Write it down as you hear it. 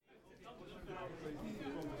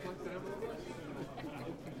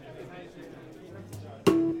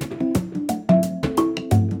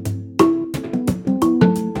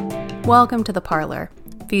Welcome to The Parlor,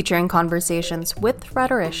 featuring conversations with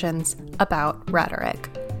rhetoricians about rhetoric.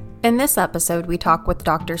 In this episode, we talk with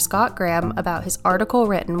Dr. Scott Graham about his article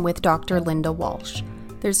written with Dr. Linda Walsh,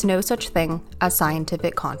 "There's No Such Thing as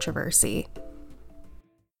Scientific Controversy."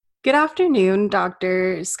 Good afternoon,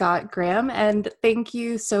 Dr. Scott Graham, and thank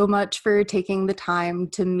you so much for taking the time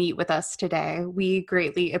to meet with us today. We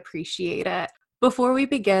greatly appreciate it. Before we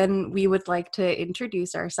begin, we would like to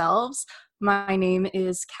introduce ourselves. My name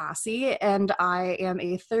is Cassie, and I am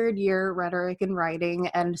a third-year rhetoric and writing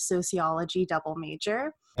and sociology double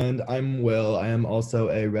major. And I'm Will. I am also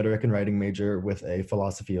a rhetoric and writing major with a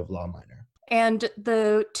philosophy of law minor. And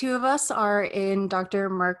the two of us are in Dr.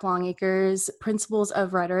 Mark Longacre's Principles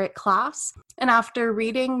of Rhetoric class. And after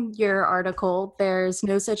reading your article, "There's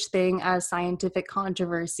No Such Thing as Scientific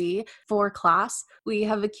Controversy" for class, we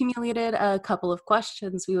have accumulated a couple of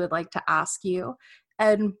questions we would like to ask you.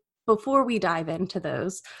 And before we dive into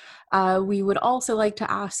those, we would also like to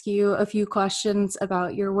ask you a few questions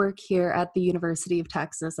about your work here at the University of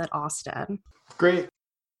Texas at Austin. Great.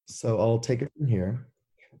 So I'll take it from here.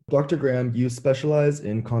 Dr. Graham, you specialize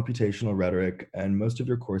in computational rhetoric, and most of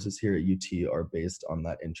your courses here at UT are based on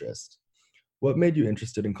that interest. What made you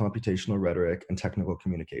interested in computational rhetoric and technical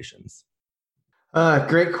communications?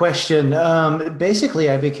 Great question. Basically,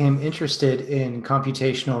 I became interested in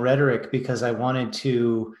computational rhetoric because I wanted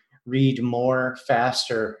to read more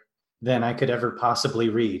faster than I could ever possibly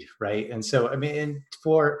read, right? And so,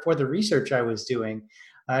 for the research I was doing,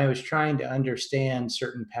 I was trying to understand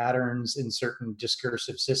certain patterns in certain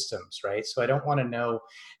discursive systems, right? So I don't want to know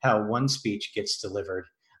how one speech gets delivered.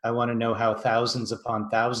 I want to know how thousands upon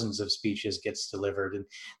thousands of speeches gets delivered. And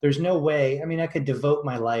there's no way, I could devote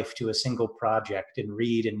my life to a single project and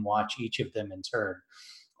read and watch each of them in turn.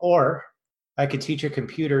 Or I could teach a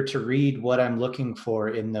computer to read what I'm looking for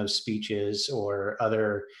in those speeches or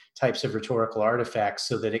other types of rhetorical artifacts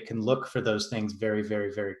so that it can look for those things very,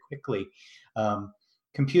 very, very quickly.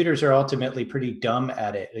 Computers are ultimately pretty dumb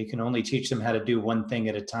at it. You can only teach them how to do one thing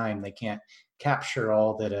at a time. They can't capture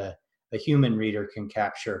all that a human reader can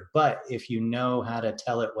capture. But if you know how to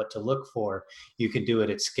tell it what to look for, you could do it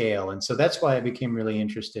at scale. And so that's why I became really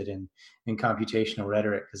interested in computational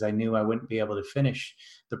rhetoric, because I knew I wouldn't be able to finish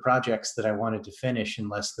the projects that I wanted to finish in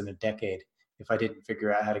less than a decade if I didn't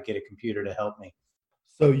figure out how to get a computer to help me.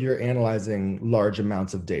 So you're analyzing large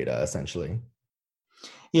amounts of data, essentially.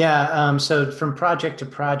 Yeah, so from project to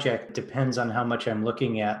project, depends on how much I'm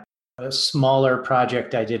looking at. A smaller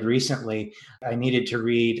project I did recently, I needed to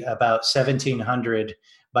read about 1,700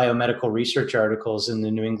 biomedical research articles in the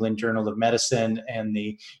New England Journal of Medicine and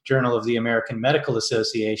the Journal of the American Medical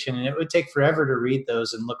Association, and it would take forever to read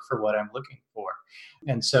those and look for what I'm looking for.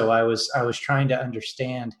 And so I was trying to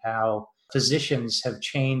understand how physicians have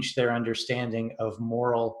changed their understanding of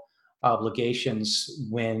moral obligations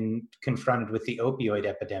when confronted with the opioid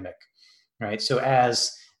epidemic, right? So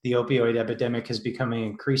as the opioid epidemic has become an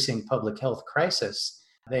increasing public health crisis,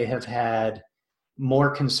 they have had more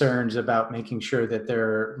concerns about making sure that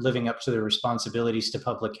they're living up to their responsibilities to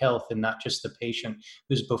public health and not just the patient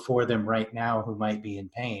who's before them right now who might be in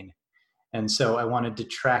pain. And so I wanted to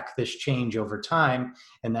track this change over time,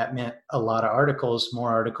 and that meant a lot of articles, more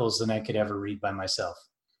articles than I could ever read by myself.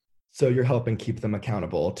 So you're helping keep them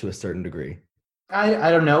accountable to a certain degree.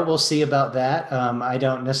 I don't know. We'll see about that. I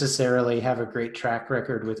don't necessarily have a great track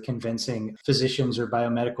record with convincing physicians or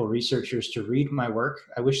biomedical researchers to read my work.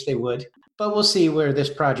 I wish they would, but we'll see where this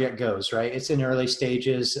project goes, right? It's in early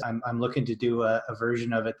stages. I'm looking to do a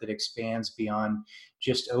version of it that expands beyond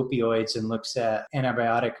just opioids and looks at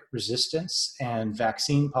antibiotic resistance and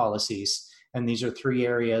vaccine policies. And these are three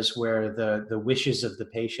areas where the wishes of the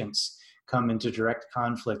patients come into direct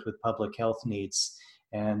conflict with public health needs.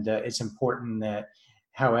 And it's important that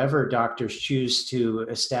however doctors choose to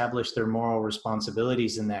establish their moral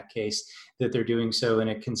responsibilities in that case, that they're doing so in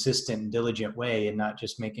a consistent and diligent way and not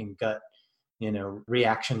just making gut,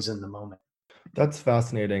 reactions in the moment. That's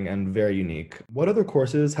fascinating and very unique. What other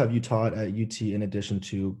courses have you taught at UT in addition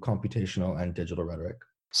to computational and digital rhetoric?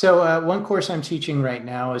 So one course I'm teaching right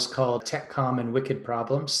now is called Tech Com and Wicked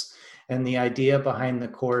Problems. And the idea behind the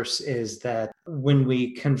course is that when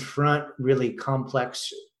we confront really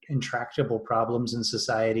complex, intractable problems in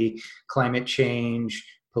society, climate change,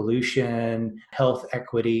 pollution, health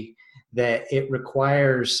equity, that it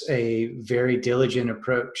requires a very diligent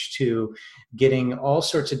approach to getting all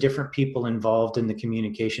sorts of different people involved in the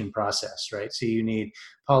communication process, right? So you need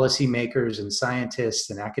policymakers and scientists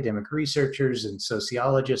and academic researchers and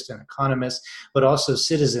sociologists and economists, but also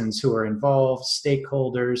citizens who are involved,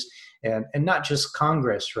 stakeholders, and not just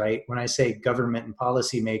Congress, right? When I say government and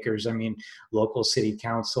policymakers, I mean local city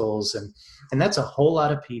councils, and that's a whole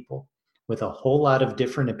lot of people with a whole lot of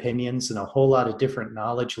different opinions and a whole lot of different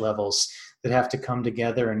knowledge levels that have to come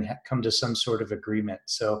together and come to some sort of agreement.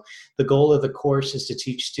 So the goal of the course is to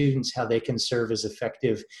teach students how they can serve as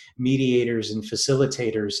effective mediators and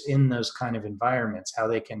facilitators in those kind of environments, how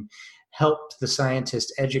they can help the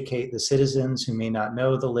scientists educate the citizens who may not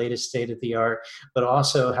know the latest state of the art, but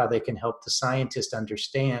also how they can help the scientists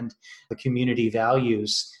understand the community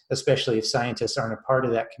values, especially if scientists aren't a part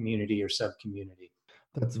of that community or sub-community.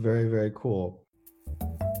 That's very, very cool.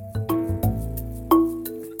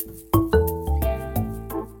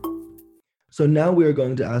 So now we are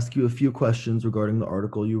going to ask you a few questions regarding the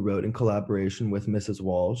article you wrote in collaboration with Mrs.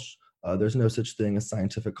 Walsh. There's no such thing as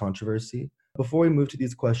scientific controversy. Before we move to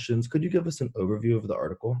these questions, could you give us an overview of the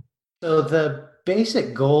article? So the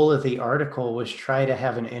basic goal of the article was try to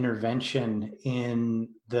have an intervention in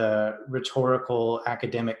the rhetorical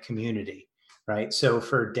academic community, right? So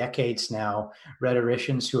for decades now,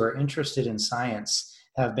 rhetoricians who are interested in science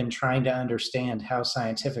have been trying to understand how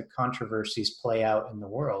scientific controversies play out in the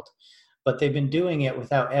world. But they've been doing it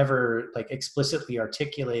without ever explicitly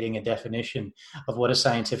articulating a definition of what a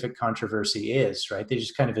scientific controversy is, right? They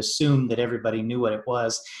just kind of assumed that everybody knew what it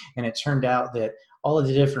was. And it turned out that all of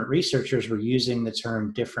the different researchers were using the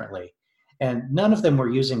term differently. And none of them were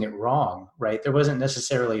using it wrong, right? There wasn't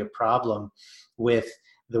necessarily a problem with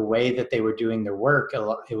the way that they were doing their work.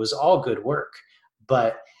 It was all good work,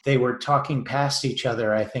 but they were talking past each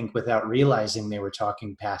other, I think, without realizing they were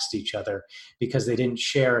talking past each other because they didn't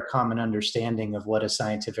share a common understanding of what a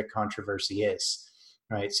scientific controversy is,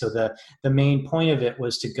 right? So the main point of it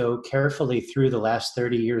was to go carefully through the last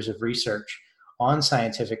 30 years of research on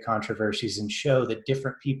scientific controversies and show that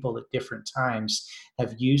different people at different times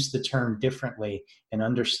have used the term differently and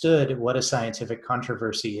understood what a scientific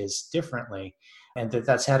controversy is differently, and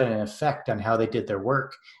that's had an effect on how they did their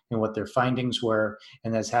work and what their findings were,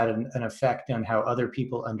 and that's had an effect on how other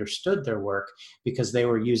people understood their work because they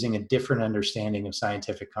were using a different understanding of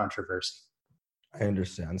scientific controversy. I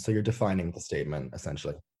understand. So you're defining the statement,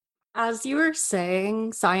 essentially. As you were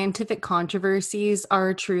saying, scientific controversies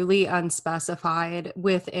are truly unspecified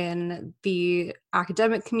within the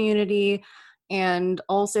academic community and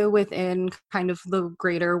also within kind of the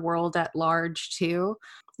greater world at large, too.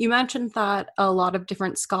 You mentioned that a lot of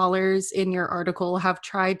different scholars in your article have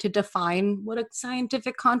tried to define what a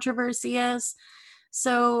scientific controversy is.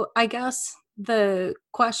 So I guess the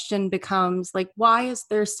question becomes why is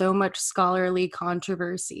there so much scholarly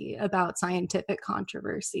controversy about scientific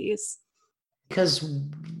controversies? Because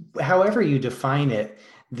however you define it,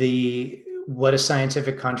 what a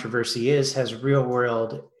scientific controversy is has real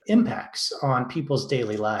world impacts on people's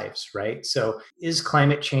daily lives, right? So is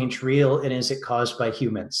climate change real and is it caused by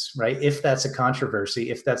humans, right? If that's a controversy,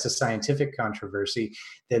 if that's a scientific controversy,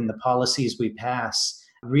 then the policies we pass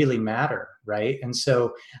really matter, right? And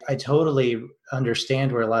so I totally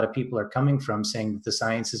understand where a lot of people are coming from, saying that the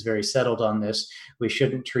science is very settled on this. We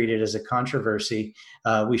shouldn't treat it as a controversy.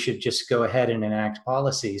 We should just go ahead and enact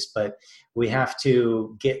policies, but we have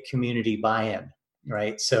to get community buy-in,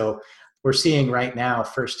 right? So we're seeing right now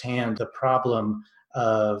firsthand the problem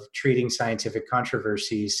of treating scientific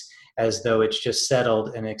controversies as though it's just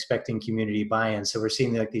settled and expecting community buy-in. So we're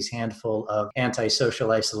seeing these handful of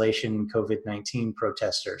anti-social isolation COVID-19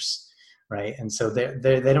 protesters, right? And so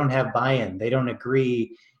they don't have buy-in. They don't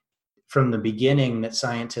agree from the beginning that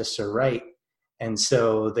scientists are right. And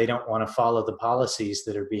so they don't want to follow the policies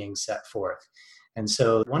that are being set forth. And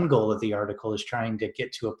so one goal of the article is trying to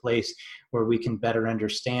get to a place where we can better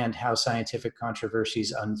understand how scientific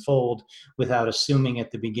controversies unfold without assuming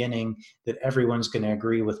at the beginning that everyone's going to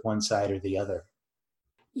agree with one side or the other.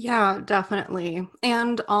 Yeah, definitely.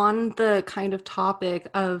 And on the kind of topic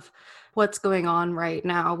of what's going on right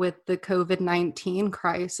now with the COVID-19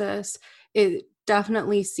 crisis, it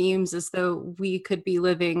definitely seems as though we could be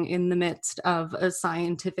living in the midst of a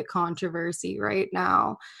scientific controversy right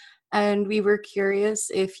now. And we were curious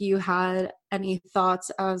if you had any thoughts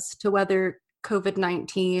as to whether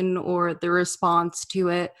COVID-19 or the response to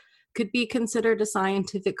it could be considered a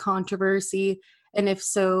scientific controversy. And if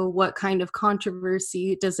so, what kind of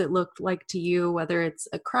controversy does it look like to you, whether it's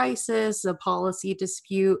a crisis, a policy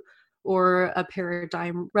dispute, or a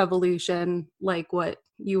paradigm revolution, like what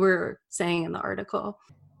you were saying in the article?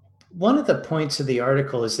 One of the points of the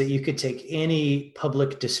article is that you could take any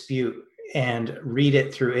public dispute and read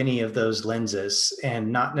it through any of those lenses and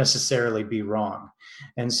not necessarily be wrong.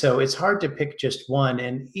 And so it's hard to pick just one.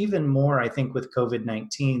 And even more, I think, with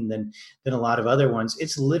COVID-19 than a lot of other ones,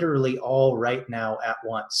 it's literally all right now at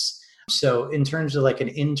once. So in terms of like an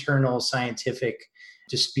internal scientific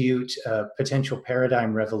dispute, potential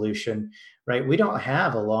paradigm revolution, right? We don't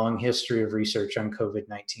have a long history of research on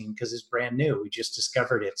COVID-19 because it's brand new. We just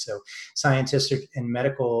discovered it. So scientists and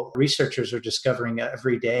medical researchers are discovering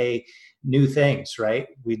every day new things, right?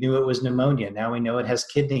 We knew it was pneumonia. Now we know it has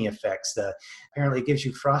kidney effects. Apparently it gives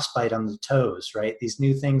you frostbite on the toes, right? These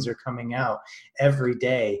new things are coming out every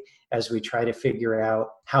day as we try to figure out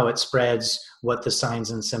how it spreads, what the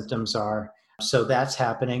signs and symptoms are. So that's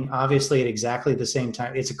happening. Obviously, at exactly the same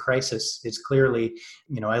time, it's a crisis. It's clearly,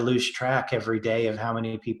 I lose track every day of how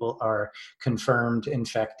many people are confirmed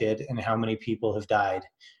infected and how many people have died,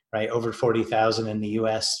 right? Over 40,000 in the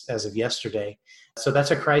US as of yesterday. So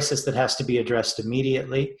that's a crisis that has to be addressed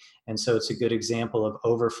immediately. And so it's a good example of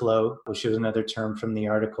overflow, which is another term from the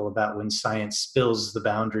article about when science spills the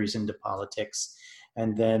boundaries into politics.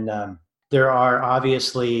 And then there are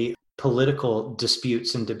obviously political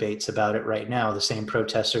disputes and debates about it right now, the same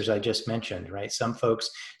protesters I just mentioned, right? Some folks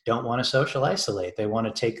don't want to social isolate. They want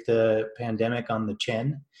to take the pandemic on the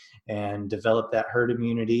chin and develop that herd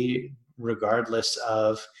immunity regardless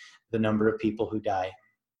of the number of people who die.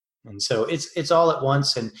 And so it's all at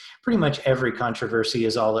once, and pretty much every controversy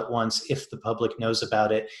is all at once if the public knows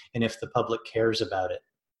about it and if the public cares about it.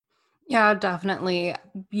 Yeah, definitely.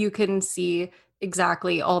 You can see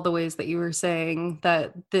exactly all the ways that you were saying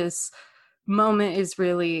that this moment is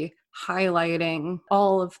really highlighting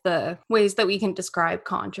all of the ways that we can describe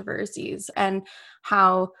controversies and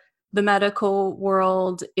how the medical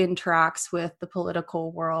world interacts with the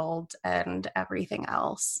political world and everything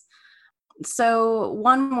else. So,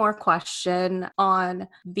 one more question on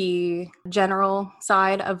the general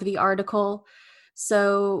side of the article.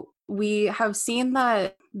 So, we have seen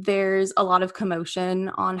that there's a lot of commotion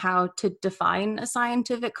on how to define a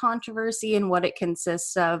scientific controversy and what it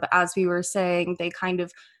consists of. As we were saying, they kind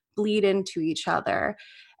of bleed into each other.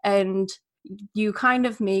 And you kind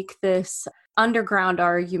of make this underground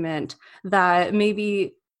argument that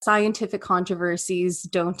maybe scientific controversies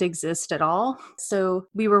don't exist at all. So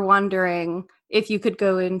we were wondering if you could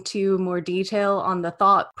go into more detail on the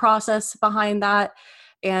thought process behind that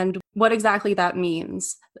and what exactly that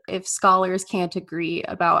means. If scholars can't agree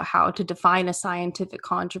about how to define a scientific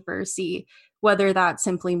controversy, whether that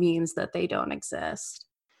simply means that they don't exist.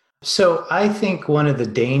 So I think one of the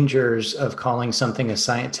dangers of calling something a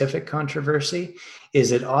scientific controversy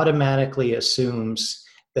is it automatically assumes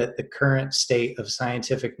that the current state of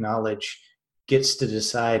scientific knowledge gets to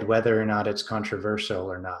decide whether or not it's controversial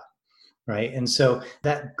or not, right? And so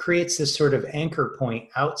that creates this sort of anchor point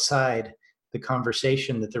outside the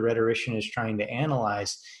conversation that the rhetorician is trying to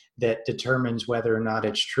analyze that determines whether or not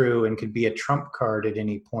it's true and could be a trump card at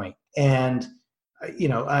any point. And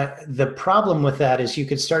the problem with that is you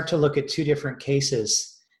could start to look at two different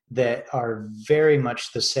cases that are very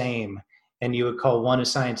much the same, and you would call one a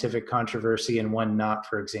scientific controversy and one not,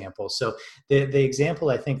 for example. So the example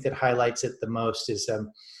I think that highlights it the most is if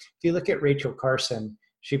you look at Rachel Carson,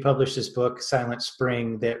 she published this book, Silent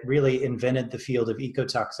Spring, that really invented the field of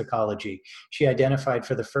ecotoxicology. She identified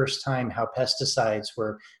for the first time how pesticides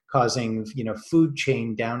were causing, food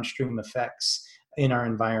chain downstream effects in our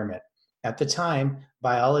environment. At the time,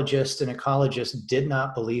 biologists and ecologists did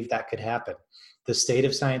not believe that could happen. The state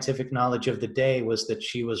of scientific knowledge of the day was that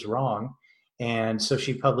she was wrong. And so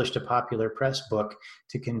she published a popular press book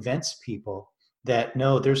to convince people that,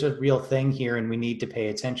 no, there's a real thing here and we need to pay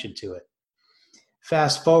attention to it.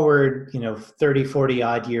 Fast forward, 30, 40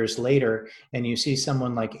 odd years later, and you see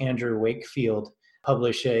someone like Andrew Wakefield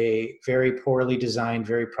publish a very poorly designed,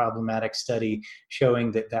 very problematic study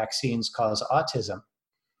showing that vaccines cause autism.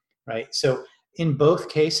 Right? So in both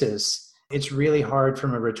cases, it's really hard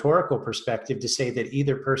from a rhetorical perspective to say that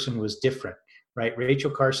either person was different, right?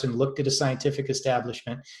 Rachel Carson looked at a scientific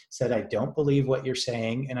establishment, said, I don't believe what you're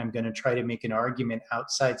saying, and I'm going to try to make an argument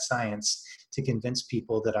outside science to convince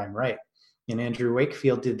people that I'm right. And Andrew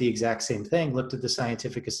Wakefield did the exact same thing, looked at the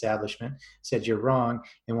scientific establishment, said you're wrong,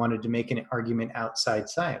 and wanted to make an argument outside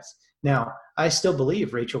science. Now, I still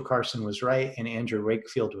believe Rachel Carson was right and Andrew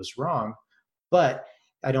Wakefield was wrong, but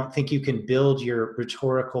I don't think you can build your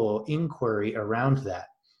rhetorical inquiry around that,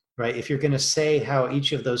 right? If you're going to say how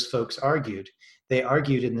each of those folks argued, they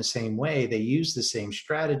argued in the same way, they used the same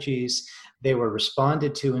strategies, they were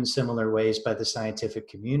responded to in similar ways by the scientific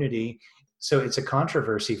community. So it's a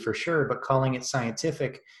controversy for sure, but calling it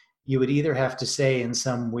scientific, you would either have to say in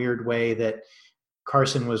some weird way that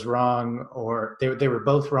Carson was wrong, or they were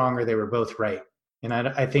both wrong, or they were both right. And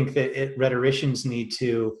I think that rhetoricians need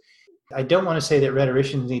to I don't want to say that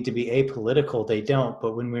rhetoricians need to be apolitical. They don't.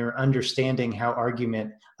 But when we're understanding how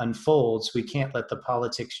argument unfolds, we can't let the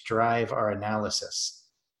politics drive our analysis.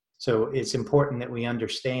 So it's important that we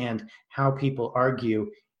understand how people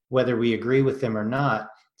argue, whether we agree with them or not,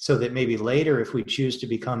 so that maybe later, if we choose to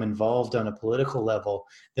become involved on a political level,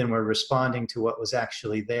 then we're responding to what was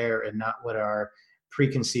actually there and not what our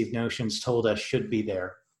preconceived notions told us should be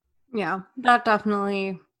there. Yeah, that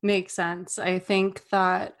definitely makes sense. I think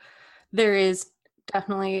that there is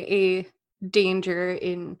definitely a danger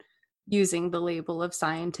in using the label of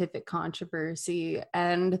scientific controversy,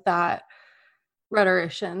 and that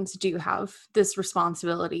rhetoricians do have this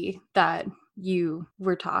responsibility that you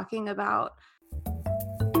were talking about.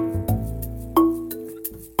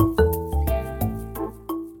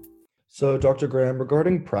 So, Dr. Graham,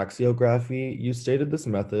 regarding praxeography, you stated this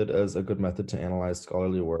method as a good method to analyze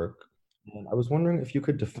scholarly work. And I was wondering if you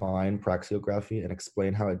could define praxeography and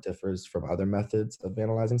explain how it differs from other methods of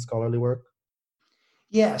analyzing scholarly work.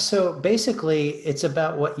 Yeah, so basically, it's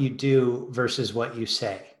about what you do versus what you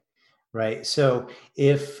say. Right. So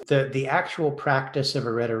if the actual practice of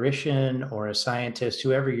a rhetorician or a scientist,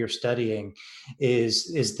 whoever you're studying,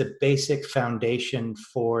 is the basic foundation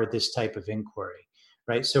for this type of inquiry.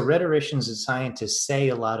 Right. So rhetoricians and scientists say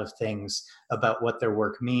a lot of things about what their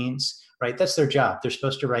work means. Right. That's their job. They're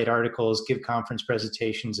supposed to write articles, give conference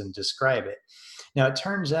presentations, and describe it. Now, it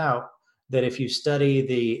turns out that if you study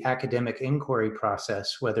the academic inquiry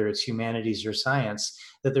process, whether it's humanities or science,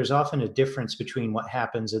 that there's often a difference between what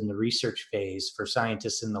happens in the research phase for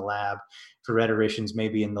scientists in the lab, for rhetoricians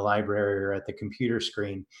maybe in the library or at the computer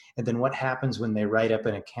screen, and then what happens when they write up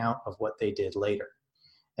an account of what they did later.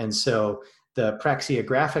 And so the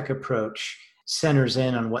praxeographic approach centers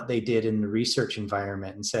in on what they did in the research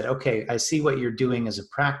environment and said, okay, I see what you're doing as a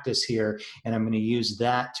practice here, and I'm going to use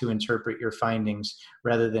that to interpret your findings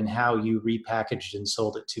rather than how you repackaged and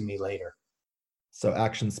sold it to me later. So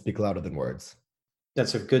actions speak louder than words.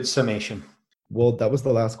 That's a good summation. Well, that was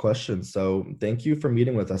the last question. So thank you for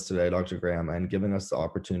meeting with us today, Dr. Graham, and giving us the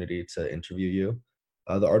opportunity to interview you.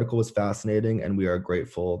 The article was fascinating, and we are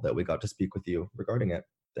grateful that we got to speak with you regarding it.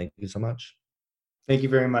 Thank you so much. Thank you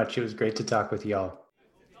very much. It was great to talk with y'all.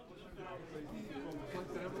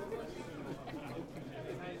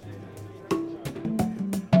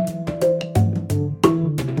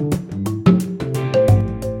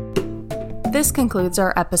 This concludes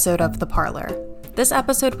our episode of The Parlor. This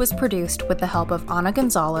episode was produced with the help of Anna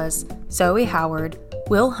Gonzalez, Zoe Howard,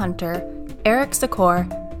 Will Hunter, Eric Secor,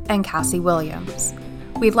 and Cassie Williams.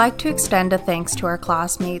 We'd like to extend a thanks to our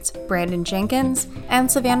classmates Brandon Jenkins and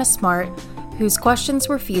Savannah Smart, whose questions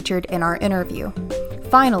were featured in our interview.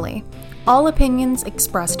 Finally, all opinions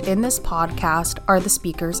expressed in this podcast are the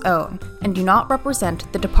speaker's own and do not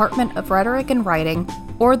represent the Department of Rhetoric and Writing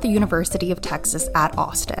or the University of Texas at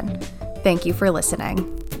Austin. Thank you for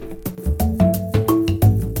listening.